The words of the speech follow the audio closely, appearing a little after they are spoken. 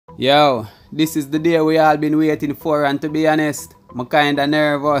Yo, this is the day we all been waiting for, and to be honest, I'm kinda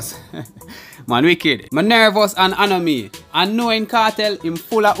nervous. Man, wicked. I'm nervous and honor me. And knowing Kartel, him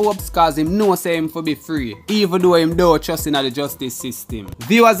full of hopes cause him know say him for be free, even though him don't trust in the justice system.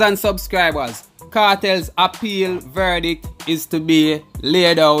 Viewers and subscribers, Kartel's appeal verdict is to be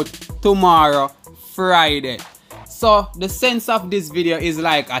laid out tomorrow, Friday. So the sense of this video is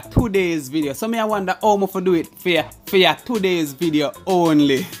like a 2 days video. So I wonder how much to do it for a 2 days video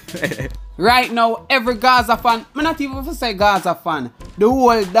only. Right now, every Gaza fan, I'm not even to say Gaza fan, the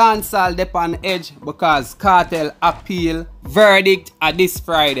whole dancehall dep on edge because Kartel appeal verdict at this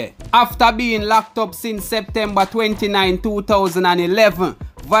Friday. After being locked up since September 29, 2011,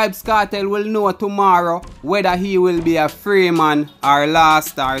 Vybz Kartel will know tomorrow whether he will be a free man or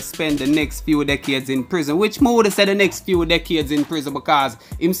lost or spend the next few decades in prison. Which I would say the next few decades in prison because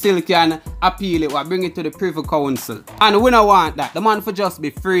him still can appeal it or bring it to the Privy Council. And we don't want that. The man for just be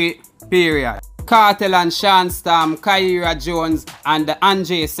free, period. Kartel and Sean Storm, Kyra Jones and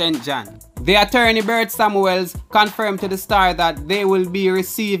Andre St. John. The attorney Bert Samuels confirmed to the Star that they will be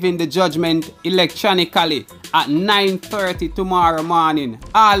receiving the judgment electronically at 9:30 tomorrow morning.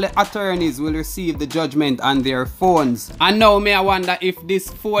 All the attorneys will receive the judgment on their phones. And now me I wonder if this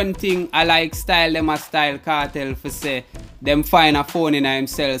phone thing I like style them a style Kartel for say them find a phone in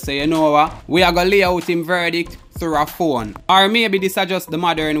himself. So you know what? We are gonna lay out him verdict through a phone. Or maybe this is just the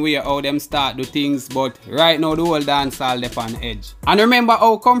modern way how them start do things, but right now the whole dancehall dep on edge. And remember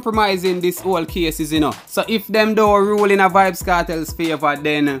how compromising this whole case is, you know. So if them don't rule in a Vybz Kartel's favor,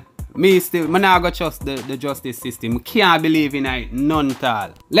 then me not gonna trust the justice system. Can't believe in it none at all.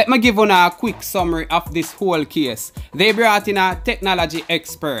 Let me give you a quick summary of this whole case. They brought in a technology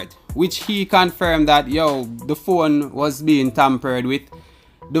expert, which he confirmed that yo, the phone was being tampered with.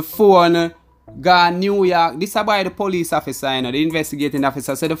 The phone got New York. This is by the police officer, you know, the investigating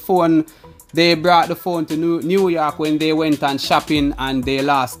officer. So the phone, they brought the phone to New York when they went on shopping and they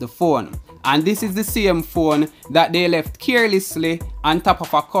lost the phone. And this is the same phone that they left carelessly on top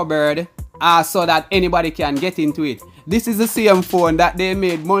of a cupboard so that anybody can get into it. This is the same phone that they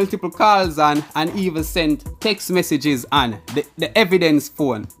made multiple calls on and even sent text messages on, the evidence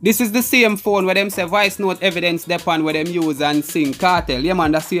phone. This is the same phone where them say voice note evidence depend where them use and sing Kartel. Yeah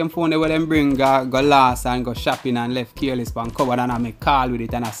man, the same phone where them bring go last and go shopping and left careless and covered and I make call with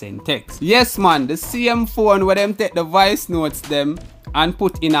it and I send text. Yes man, the same phone where them take the voice notes them and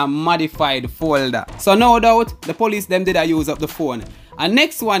put in a modified folder. So no doubt the police them did use up the phone. And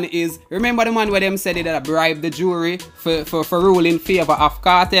next one is, remember the man where them said they did bribe the jury for ruling in favor of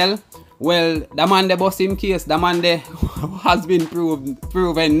Kartel? Well, the man they bust him case, the man they has been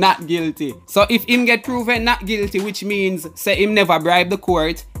proven not guilty. So if him get proven not guilty, which means say him never bribe the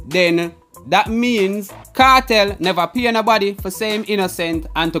court, then that means Kartel never pay nobody for saying innocent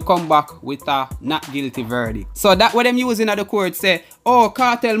and to come back with a not guilty verdict. So that what them using at the court say, oh,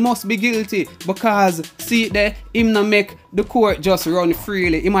 Kartel must be guilty because see there, him no make the court just run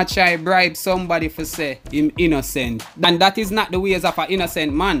freely. He might try bribe somebody for say him innocent. And that is not the ways of an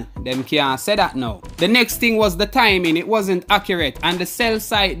innocent man. Them can't say that now. The next thing was the timing. It wasn't accurate. And the cell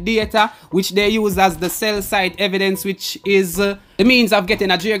site data, which they use as the cell site evidence, which is the means of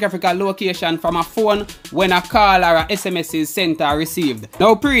getting a geographical location from a phone when a call or a SMS is sent or received.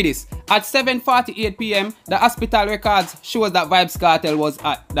 Now pre this, at 7:48 p.m. the hospital records shows that Vybz Kartel was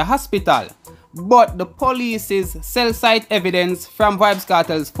at the hospital. But the police's cell site evidence from Vybz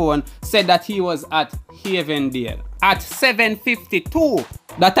Kartel's phone said that he was at Havendale at 7:52.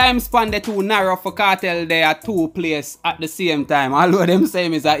 The time span they too narrow for Kartel there at two places at the same time. Although them say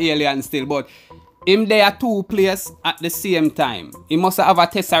him is an alien still, but him there at two places at the same time. He must have a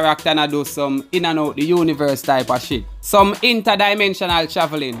tesseract and do some in and out the universe type of shit. Some interdimensional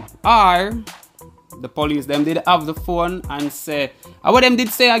traveling. Or the police them did have the phone and say, what them did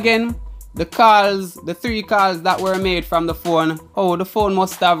say again? The calls, the 3 calls that were made from the phone, oh, the phone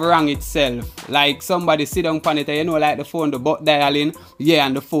must have rang itself. Like somebody sit down on it, you know, like the phone, the butt dialing, yeah,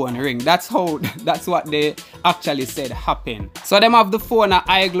 and the phone ring. That's what they actually said happened. So them have the phone and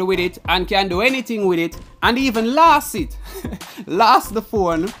idle with it and can do anything with it and even lost it. Lost the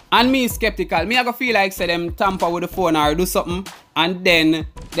phone. And me skeptical. Me I go feel like say them tamper with the phone or do something and then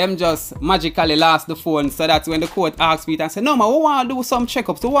them just magically lost the phone. So that's when the court asks me and say, no man, we want to do some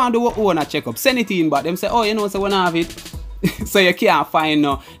checkups. We want to do our own checkup. Send it in, but them say, oh, you know, so we don't have it. So you can't find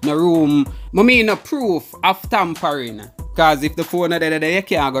no room. I mean no proof of tampering. Because if the phone is there, you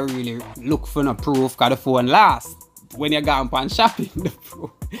can't go really look for no proof because the phone lost. When you go on shopping, the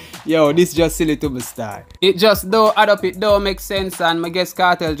proof. Yo, this just silly to be start. It just don't add up, it don't make sense, and I guess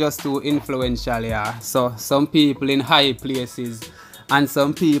Kartel just too influential, yeah. So some people in high places and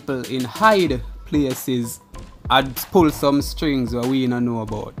some people in hide places and pull some strings where we don't know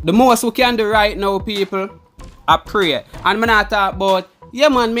about. The most we can do right now, people, I pray. And I'm not talk about, yeah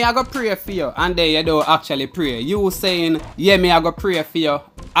man, me I go pray for you, and then you don't actually pray. You saying, yeah, me I go pray for you,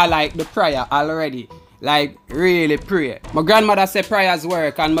 I like the prayer already. Like, really pray. My grandmother said prayers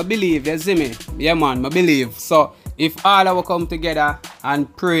work, and I believe, you see me? Yeah man, I believe. So, if all of us come together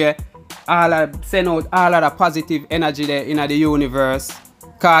and pray, send out all of the positive energy there in the universe,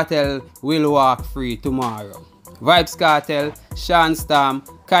 Kartel will walk free tomorrow. Vybz Kartel, Sean Storm,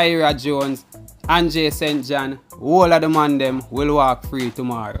 Kyra Jones, Anjay St. John, all of the man them will walk free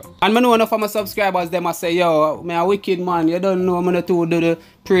tomorrow. And I know enough of my subscribers them I say, yo, me a wicked man, you don't know me to do the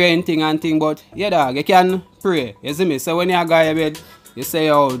praying thing and thing, but yeah dog, you can pray, you see me? So when you go to bed, you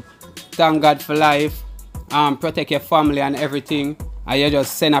say, oh, thank God for life, protect your family and everything, and you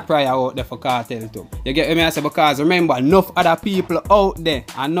just send a prayer out there for Kartel too. You get me? I say, because remember, enough other people out there,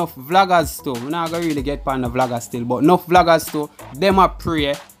 enough vloggers too, I'm not going to really get on the vloggers still, but enough vloggers too, them a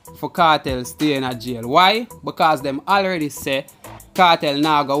pray for Kartel stay in a jail. Why? Because them already say Kartel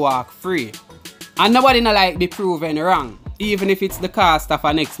now go walk free. And nobody not like be proven wrong, even if it's the cost of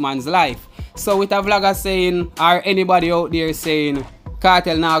a next man's life. So with a vlogger saying, or anybody out there saying,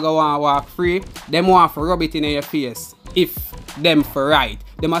 Kartel now go walk free, them want to rub it in your face. If them for right.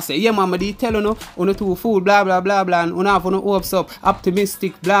 They must say, yeah mama, they tell you too fool, blah blah blah blah, and have hopes up,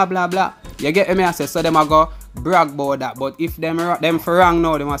 optimistic, blah blah blah. You get me? I say, so them a go brag about that. But if them for wrong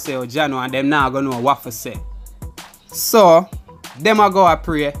now, they must say, oh Jano, and them now gonna know what to say. So them a go a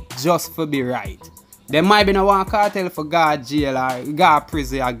pray just for be right. They might be no one Kartel for God jail or God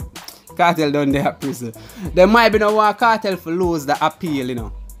prison. Or Kartel done there prison. They might be no one Kartel for lose the appeal, you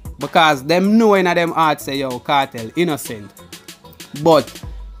know. Because them know in them heart say, yo, Kartel innocent. But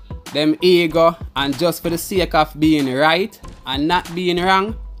them ego and just for the sake of being right and not being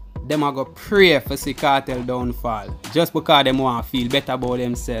wrong, them are go pray for see Kartel downfall. Just because them want to feel better about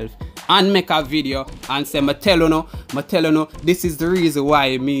themselves and make a video and say, I tell you, this is the reason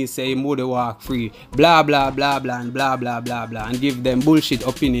why me say him would walk free. Blah blah blah blah and blah blah blah blah, and give them bullshit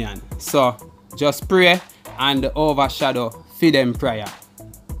opinion. So just pray and overshadow for them prayer.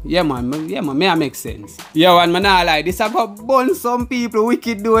 Yeah man, may I make sense. Yo, and man not lie, this I got burn some people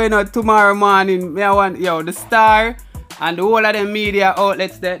wicked doing it tomorrow morning. Me I want, yo, the Star and the whole of the media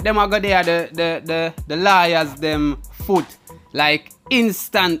outlets there, them I go there the lawyers them foot like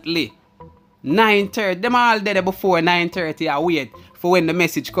instantly. 9:30, them all there before 9:30 I wait for when the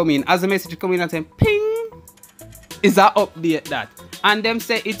message come in. As the message come in and say ping, is that update that. And them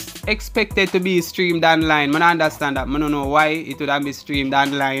say it's expected to be streamed online. I understand that. I don't know why it would have been streamed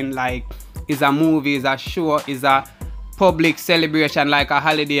online. Like, is a movie, is a show, is a public celebration like a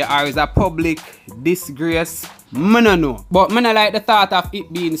holiday, or is a public disgrace? I don't know. But I don't like the thought of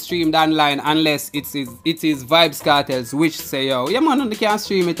it being streamed online unless it is Vybz Kartel's which say, yo, yeah man, you can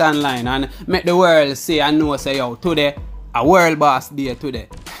stream it online and make the world say and know, say, yo, today, a world boss day today.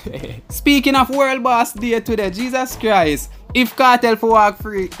 Speaking of world boss day today, Jesus Christ. If Kartel for walk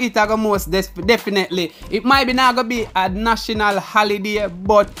free, it a go most definitely. It might be not gonna be a national holiday,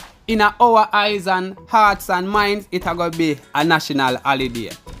 but in our eyes and hearts and minds, it a gonna be a national holiday.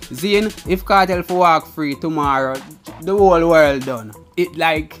 Zine, if Kartel for walk free tomorrow, the whole world done. It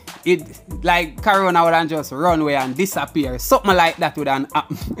like Corona would just run away and disappear. Something like that would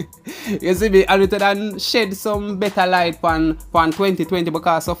happen. You see me, and it would shed some better light on 2020,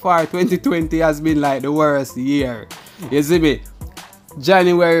 because so far 2020 has been like the worst year. You see me?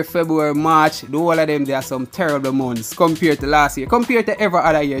 January, February, March, the whole of them, there are some terrible months compared to last year. Compared to every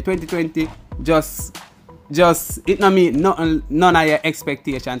other year, 2020 just it not meet none of your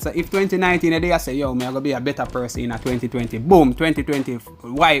expectations. So if 2019 they say, yo, me I gonna be a better person in 2020. Boom, 2020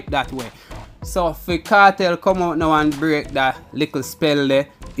 wipe that way. So for Kartel come out now and break that little spell there,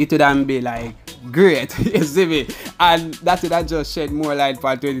 it would be like great. You see me? And that would have just shed more light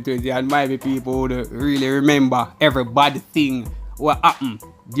for 2020, and maybe people would really remember every bad thing what happened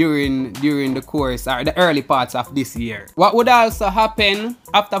during the course or the early parts of this year. What would also happen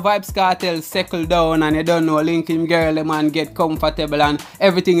after Vybz Kartel settle down and you don't know, link him girl them and get comfortable and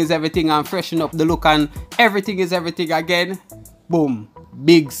everything is everything and freshen up the look and everything is everything again? Boom.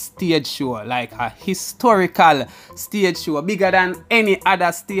 Big stage show, like a historical stage show, bigger than any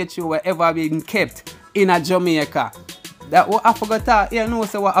other stage show ever been kept in a Jamaica. That what I forgot, you know,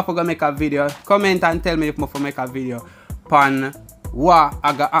 so what I forgot make a video. Comment and tell me if I for make a video pan what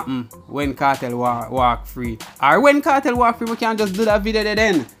I got happen when Kartel walk free. Or when Kartel walk free, we can just do that video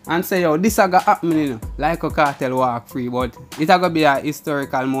then and say, yo, this I got happen, you know, like a Kartel walk free. But it's gonna be a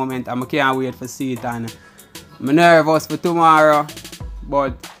historical moment and I can't wait to see it, and I'm nervous for tomorrow.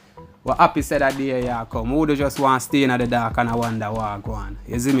 But we're happy said that day yeah come. Who do just want to stay in the dark and I wonder what go on.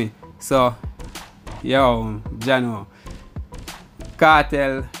 You see me? So, yo, Jano.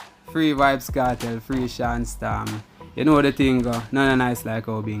 Cartel, free Vybz Kartel, free Sean Storm. You know the thing go. None nice like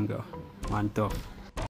how bingo. Man tough.